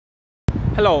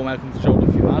Hello and welcome to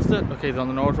the Mazda, located on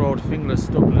the North Road of Finglas,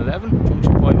 Dublin 11,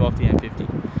 junction 5 off the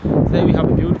M50. Today we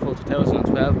have a beautiful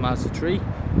 2012 Mazda 3.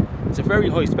 It's a very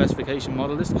high specification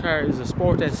model. This car is a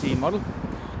Sport SE model.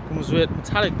 Comes with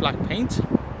metallic black paint.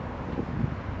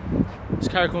 This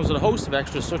car comes with a host of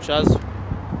extras such as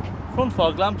front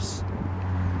fog lamps,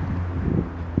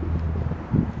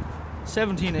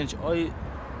 17-inch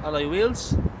alloy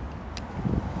wheels,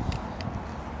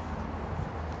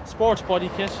 sports body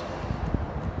kit.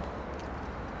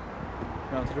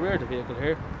 Around to the rear of the vehicle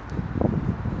here,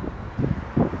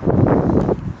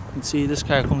 you can see this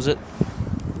car comes with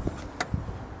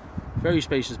very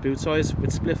spacious boot size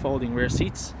with split folding rear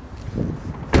seats.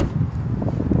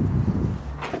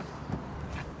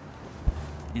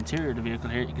 The interior of the vehicle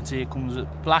here, you can see it comes with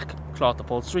black cloth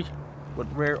upholstery with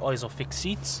rear ISOFIX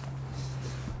seats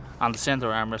and the centre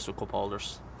armrest with cup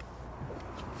holders.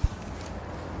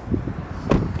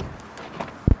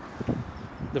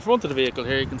 The front of the vehicle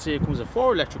here, you can see it comes with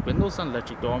 4 electric windows and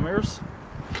electric door mirrors.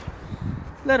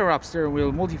 Leather wrapped steering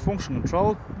wheel, multifunction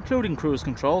control, including cruise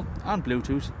control and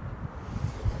Bluetooth.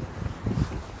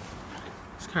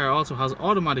 This car also has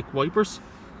automatic wipers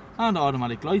and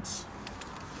automatic lights,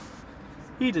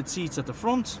 heated seats at the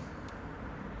front,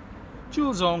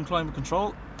 dual zone climate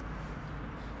control,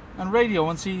 and radio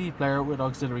and CD player with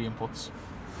auxiliary inputs.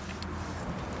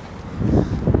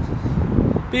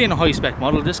 Being a high spec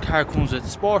model, this car comes with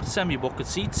sport semi-bucket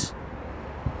seats.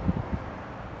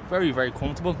 Very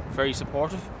comfortable, very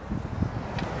supportive.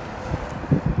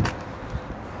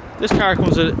 This car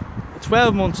comes with a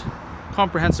 12-month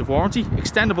comprehensive warranty,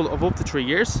 extendable of up to 3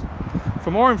 years.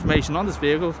 For more information on this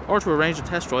vehicle or to arrange a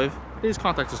test drive, please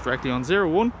contact us directly on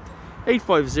 01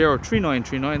 850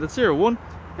 3939. That's 01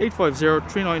 850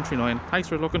 3939. Thanks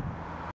for looking.